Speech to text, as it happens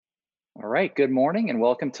All right, good morning and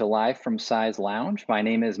welcome to Live from Size Lounge. My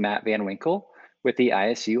name is Matt Van Winkle with the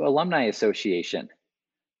ISU Alumni Association.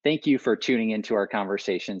 Thank you for tuning into our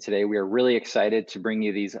conversation today. We are really excited to bring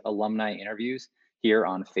you these alumni interviews here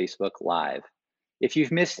on Facebook Live. If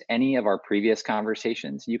you've missed any of our previous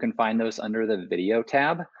conversations, you can find those under the video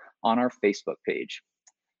tab on our Facebook page.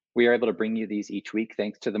 We are able to bring you these each week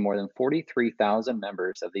thanks to the more than 43,000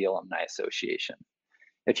 members of the Alumni Association.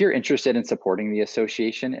 If you're interested in supporting the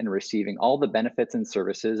association and receiving all the benefits and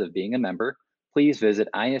services of being a member, please visit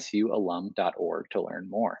isualum.org to learn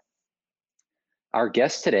more. Our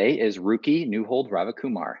guest today is Ruki Newhold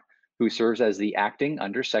Ravikumar, who serves as the Acting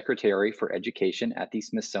Undersecretary for Education at the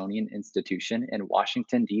Smithsonian Institution in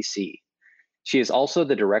Washington, D.C. She is also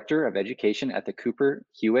the Director of Education at the Cooper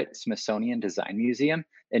Hewitt Smithsonian Design Museum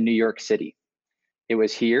in New York City. It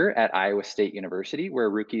was here at Iowa State University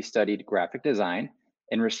where Ruki studied graphic design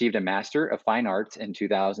and received a Master of Fine Arts in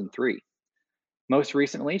 2003. Most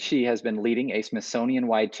recently, she has been leading a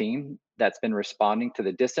Smithsonian-wide team that's been responding to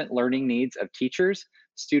the distant learning needs of teachers,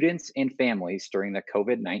 students, and families during the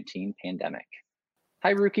COVID-19 pandemic.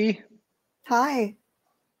 Hi, Ruki. Hi.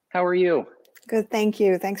 How are you? Good, thank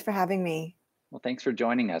you. Thanks for having me. Well, thanks for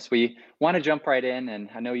joining us. We want to jump right in, and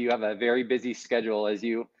I know you have a very busy schedule as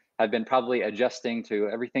you have been probably adjusting to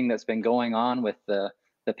everything that's been going on with the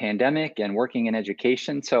pandemic and working in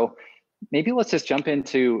education. So maybe let's just jump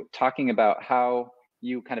into talking about how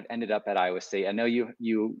you kind of ended up at Iowa State. I know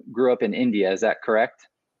you grew up in India, is that correct?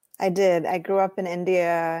 I did. I grew up in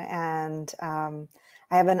India, and I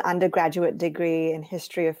have an undergraduate degree in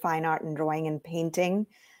history of fine art and drawing and painting.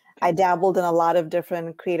 I dabbled in a lot of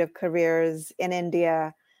different creative careers in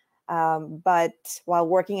India, but while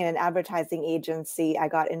working in an advertising agency, I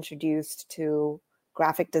got introduced to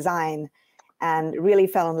graphic design and really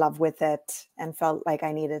fell in love with it and felt like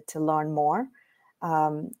I needed to learn more.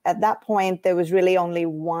 At that point, there was really only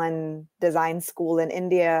one design school in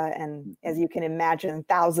India. And as you can imagine,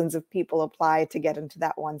 thousands of people applied to get into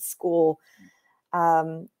that one school.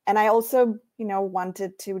 And I also,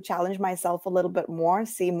 wanted to challenge myself a little bit more,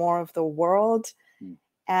 see more of the world,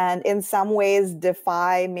 and in some ways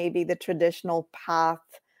defy maybe the traditional path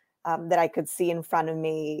that I could see in front of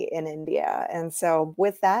me in India. And so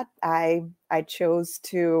with that, I chose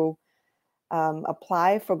to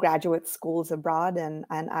apply for graduate schools abroad, and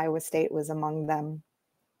Iowa State was among them.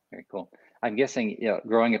 Very cool. I'm guessing,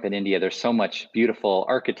 growing up in India, there's so much beautiful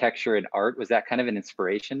architecture and art. Was that kind of an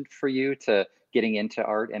inspiration for you to getting into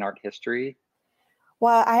art and art history?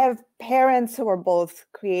 Well, I have parents who are both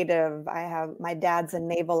creative. My dad's a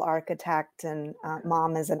naval architect and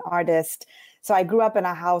mom is an artist. So I grew up in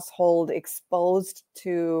a household exposed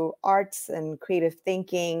to arts and creative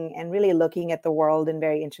thinking and really looking at the world in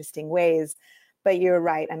very interesting ways. But you're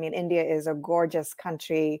right. I mean, India is a gorgeous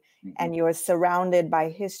country, and you're surrounded by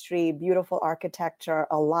history, beautiful architecture,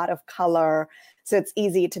 a lot of color. So it's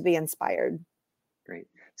easy to be inspired. Great.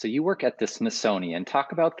 So you work at the Smithsonian.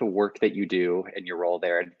 Talk about the work that you do and your role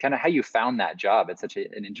there and kind of how you found that job. It's such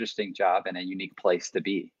an interesting job and a unique place to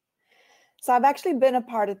be. So I've actually been a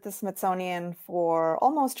part of the Smithsonian for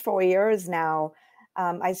almost 4 years now.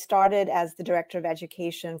 I started as the director of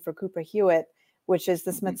education for Cooper Hewitt, which is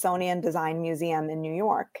the Smithsonian Design Museum in New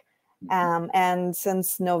York. And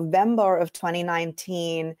since November of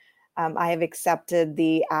 2019, I have accepted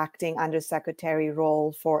the acting undersecretary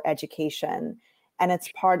role for education. And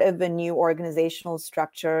it's part of a new organizational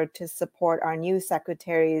structure to support our new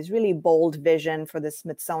secretary's really bold vision for the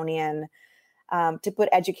Smithsonian, to put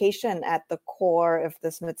education at the core of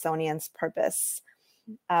the Smithsonian's purpose.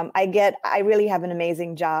 I really have an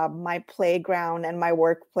amazing job. My playground and my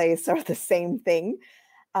workplace are the same thing.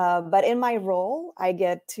 But in my role, I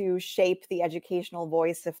get to shape the educational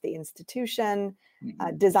voice of the institution,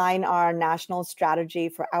 design our national strategy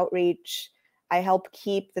for outreach. I help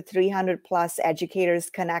keep the 300 plus educators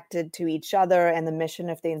connected to each other and the mission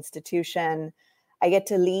of the institution. I get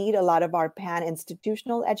to lead a lot of our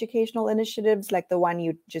pan-institutional educational initiatives, like the one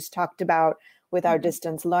you just talked about with our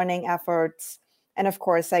distance learning efforts. And of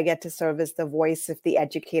course, I get to serve as the voice of the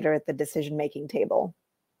educator at the decision-making table.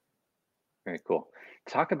 Very cool.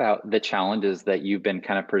 Talk about the challenges that you've been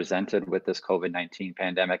kind of presented with this COVID-19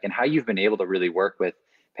 pandemic and how you've been able to really work with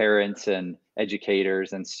parents and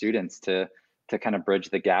educators and students to kind of bridge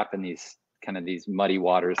the gap in these muddy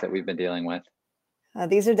waters that we've been dealing with.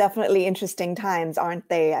 These are definitely interesting times, aren't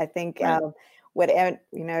they? I think right.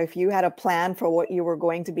 If you had a plan for what you were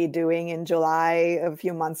going to be doing in July a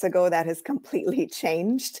few months ago, that has completely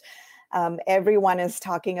changed. Everyone is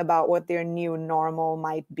talking about what their new normal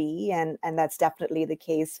might be, and that's definitely the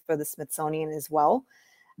case for the Smithsonian as well.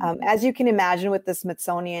 Mhm. As you can imagine, with the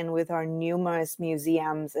Smithsonian, with our numerous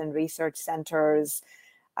museums and research centers,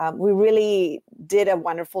 we really did a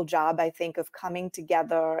wonderful job, I think, of coming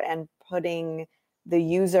together and putting the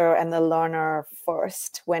user and the learner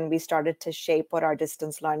first when we started to shape what our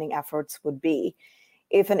distance learning efforts would be.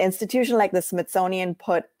 If an institution like the Smithsonian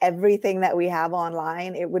put everything that we have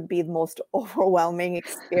online, it would be the most overwhelming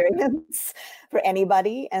experience for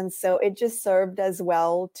anybody. And so it just served as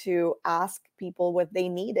well to ask people what they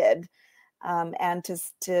needed, and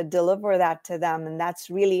to deliver that to them. And that's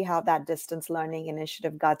really how that distance learning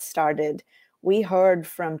initiative got started. We heard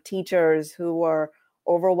from teachers who were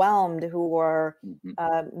overwhelmed, who were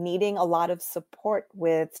Mhm. needing a lot of support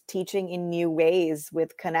with teaching in new ways,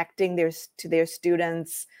 with connecting to their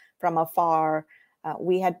students from afar.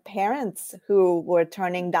 We had parents who were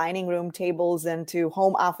turning dining room tables into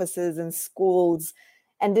home offices in schools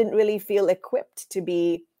and didn't really feel equipped to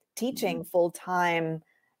be teaching Mhm. full time.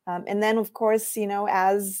 And then, of course,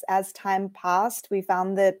 as time passed, we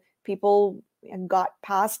found that people got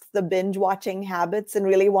past the binge watching habits and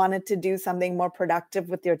really wanted to do something more productive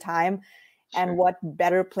with their time. And Sure. what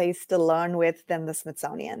better place to learn with than the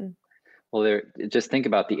Smithsonian? Well, just think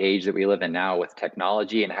about the age that we live in now with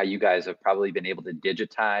technology and how you guys have probably been able to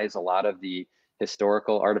digitize a lot of the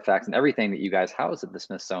historical artifacts and everything that you guys house at the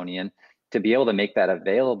Smithsonian to be able to make that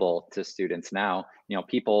available to students now.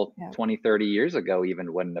 People Yeah. 20, 30 years ago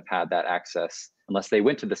even wouldn't have had that access unless they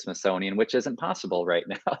went to the Smithsonian, which isn't possible right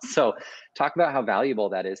now. So talk about how valuable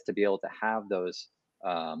that is to be able to have those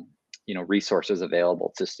um, resources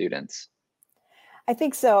available to students. I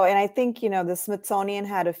think so. And I think, the Smithsonian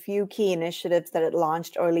had a few key initiatives that it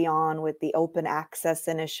launched early on with the Open Access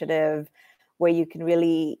Initiative, where you can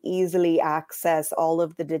really easily access all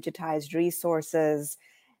of the digitized resources.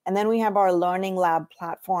 And then we have our Learning Lab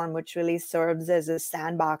platform, which really serves as a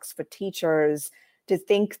sandbox for teachers to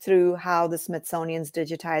think through how the Smithsonian's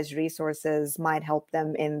digitized resources might help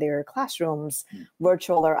them in their classrooms, Mhm.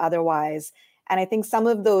 virtual or otherwise. And I think some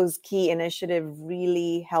of those key initiatives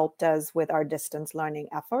really helped us with our distance learning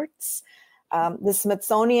efforts. The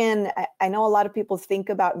Smithsonian, I know a lot of people think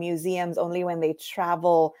about museums only when they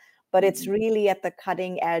travel, but it's Mhm. really at the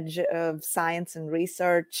cutting edge of science and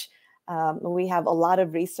research. We have a lot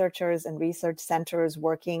of researchers and research centers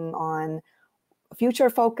working on future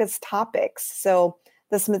focused topics. So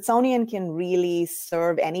the Smithsonian can really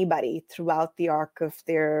serve anybody throughout the arc of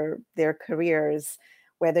their careers,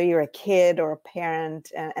 whether you're a kid or a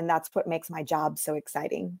parent, and that's what makes my job so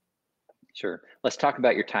exciting. Sure. Let's talk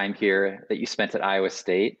about your time here that you spent at Iowa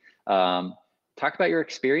State. Um, Talk about your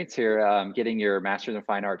experience here, getting your Master's in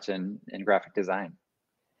Fine Arts in graphic design.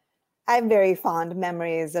 I have very fond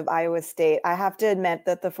memories of Iowa State. I have to admit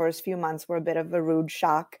that the first few months were a bit of a rude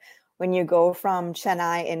shock when you go from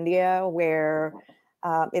Chennai, India, where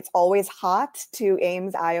it's always hot, to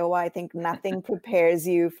Ames, Iowa. I think nothing prepares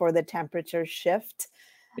you for the temperature shift.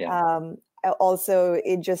 Yeah. Um, Also,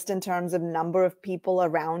 just in terms of number of people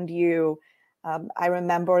around you, I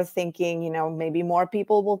remember thinking, maybe more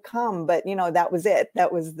people will come, but that was it.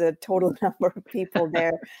 That was the total number of people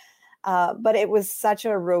there. But it was such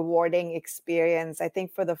a rewarding experience. I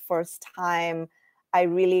think for the first time, I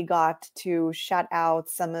really got to shut out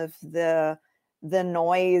some of the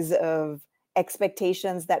noise of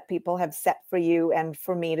expectations that people have set for you, and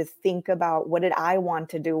for me to think about, what did I want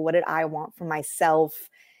to do? What did I want for myself?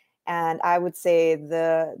 And I would say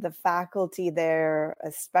the faculty there,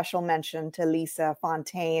 a special mention to Lisa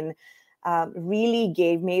Fontaine, really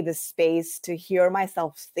gave me the space to hear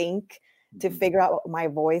myself think, to Mhm. figure out what my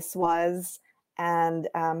voice was, and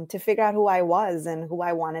to figure out who I was and who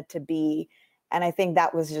I wanted to be. And I think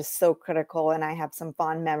that was just so critical. And I have some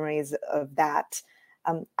fond memories of that.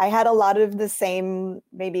 I had a lot of the same,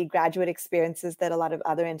 maybe, graduate experiences that a lot of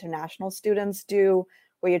other international students do,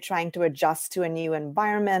 where you're trying to adjust to a new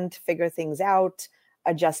environment, figure things out,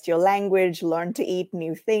 adjust your language, learn to eat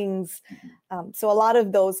new things. Mhm. So a lot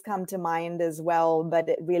of those come to mind as well, but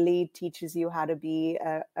it really teaches you how to be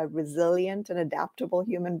a resilient and adaptable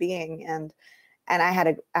human being. And I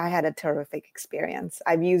had a terrific experience.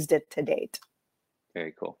 I've used it to date.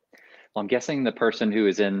 Very cool. Well, I'm guessing the person who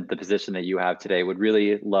is in the position that you have today would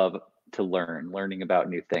really love to learning about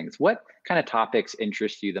new things. What kind of topics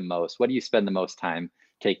interest you the most? What do you spend the most time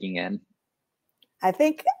taking in? I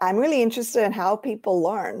think I'm really interested in how people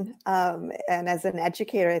learn. And as an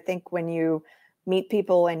educator, I think when you meet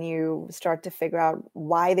people and you start to figure out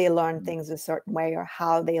why they learn Mhm. things a certain way or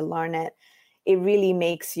how they learn it, it really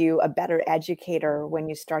makes you a better educator when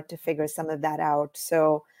you start to figure some of that out.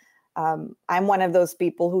 So I'm one of those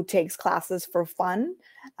people who takes classes for fun.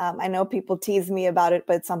 I know people tease me about it,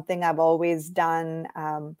 but it's something I've always done.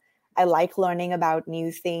 I like learning about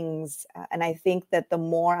new things. And I think that the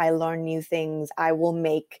more I learn new things, I will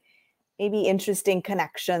make maybe interesting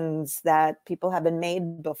connections that people haven't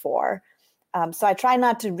made before. So I try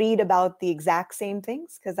not to read about the exact same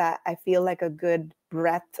things because I feel like a good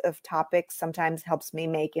breadth of topics sometimes helps me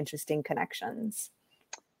make interesting connections.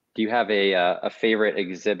 Do you have a favorite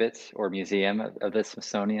exhibit or museum of the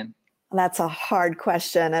Smithsonian? That's a hard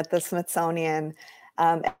question at the Smithsonian.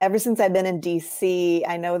 Ever since I've been in DC,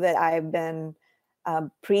 I know that I've been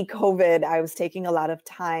pre-COVID, I was taking a lot of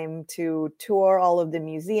time to tour all of the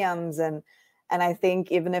museums, and I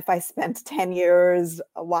think even if I spent 10 years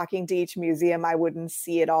walking to each museum, I wouldn't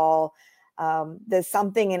see it all. There's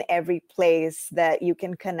something in every place that you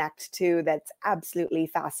can connect to that's absolutely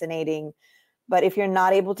fascinating. But if you're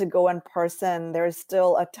not able to go in person, there's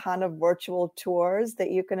still a ton of virtual tours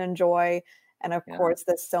that you can enjoy. And of Yeah, course,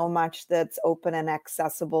 there's so much that's open and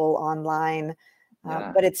accessible online.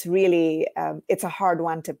 yeah. But it's really, it's a hard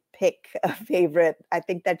one to pick a favorite. I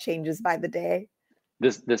think that changes by the day.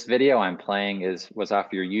 This video I'm playing was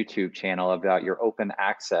off your YouTube channel about your open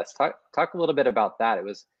access. Talk a little bit about that. It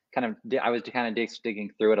was kind of I was kind of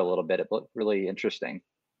digging through it a little bit. It looked really interesting.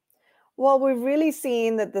 Well, we've really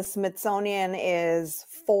seen that the Smithsonian is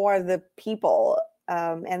for the people.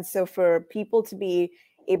 And so for people to be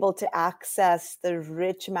able to access the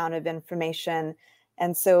rich amount of information.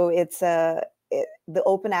 And so the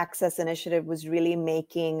Open Access Initiative was really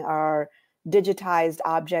making our digitized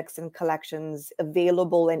objects and collections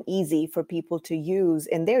available and easy for people to use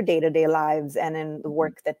in their day-to-day lives and in the Mhm.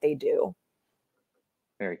 work that they do.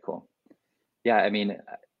 Very cool. Yeah, I mean,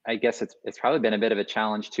 I guess it's probably been a bit of a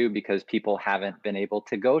challenge too because people haven't been able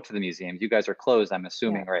to go to the museums. You guys are closed, I'm Yeah.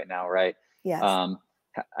 assuming, right now, right? Yes. Um,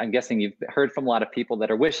 I'm guessing you've heard from a lot of people that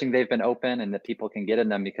are wishing they've been open and that people can get in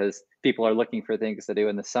them because people are looking for things to do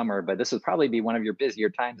in the summer. But this would probably be one of your busier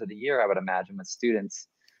times of the year, I would imagine, with students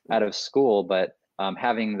out of school. But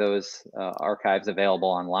having those archives available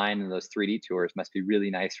online and those 3D tours must be really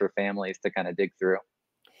nice for families to kind of dig through.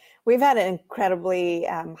 We've had an incredibly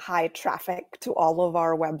high traffic to all of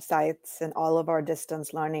our websites and all of our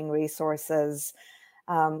distance learning resources.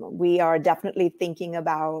 We are definitely thinking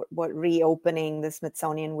about what reopening the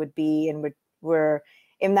Smithsonian would be, and we're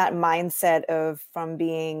in that mindset of from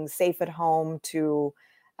being safe at home to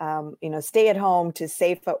stay at home to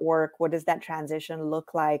safe at work. What does that transition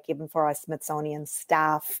look like, even for our Smithsonian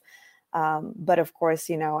staff? But of course,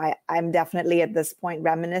 I'm definitely at this point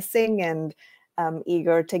reminiscing and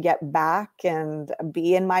eager to get back and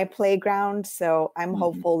be in my playground. So I'm Mhm.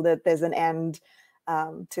 hopeful that there's an end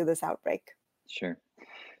to this outbreak. Sure.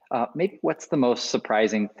 Maybe what's the most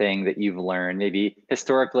surprising thing that you've learned, maybe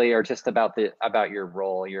historically or just about your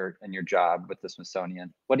role, your job with the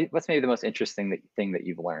Smithsonian? What's maybe the most interesting thing that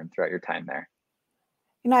you've learned throughout your time there?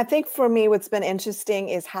 I think for me, what's been interesting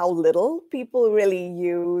is how little people really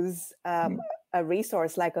use Mm, a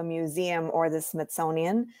resource like a museum or the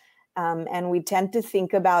Smithsonian. And we tend to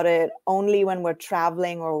think about it only when we're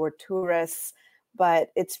traveling or we're tourists,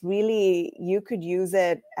 but it's really, you could use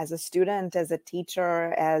it as a student, as a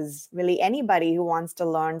teacher, as really anybody who wants to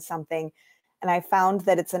learn something. And I found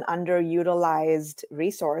that it's an underutilized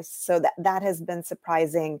resource. So that has been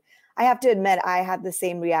surprising. I have to admit, I had the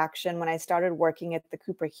same reaction when I started working at the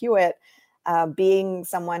Cooper Hewitt. Being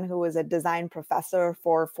someone who was a design professor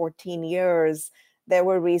for 14 years, there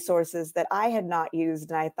were resources that I had not used.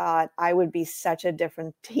 And I thought I would be such a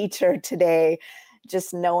different teacher today,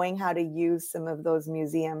 just knowing how to use some of those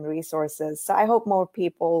museum resources. So I hope more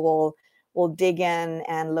people will dig in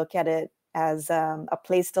and look at it as a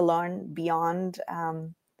place to learn beyond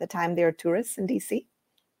the time they're tourists in DC.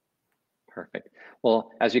 perfect.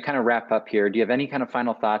 Well, as we kind of wrap up here, do you have any kind of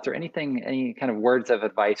final thoughts or anything, any kind of words of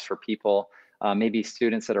advice for people, maybe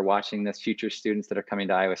students that are watching this, future students that are coming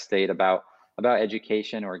to Iowa State about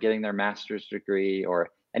education or getting their master's degree or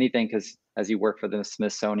anything? Because as you work for the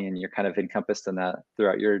Smithsonian, you're kind of encompassed in that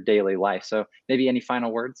throughout your daily life. So maybe any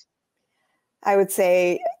final words? I would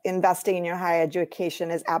say investing in your higher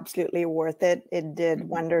education is absolutely worth it. It did Mhm.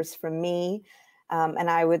 wonders for me. And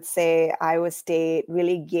I would say Iowa State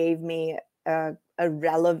really gave me a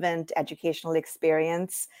relevant educational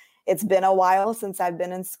experience. It's been a while since I've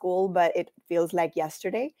been in school, but it feels like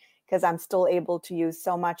yesterday because I'm still able to use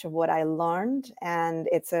so much of what I learned. And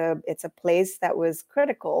it's a place that was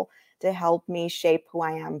critical to help me shape who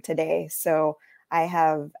I am today. So I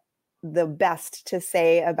have the best to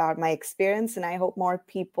say about my experience, and I hope more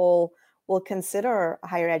people will consider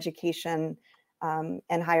higher education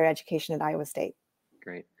and higher education at Iowa State.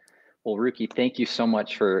 Great. Well, Ruki, thank you so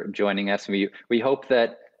much for joining us. We hope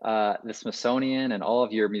that the Smithsonian and all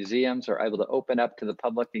of your museums are able to open up to the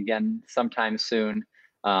public again sometime soon.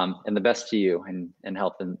 And the best to you and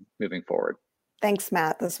health and moving forward. Thanks,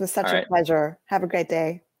 Matt. This was All such a right. pleasure. Have a great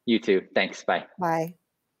day. You too. Thanks. Bye. Bye.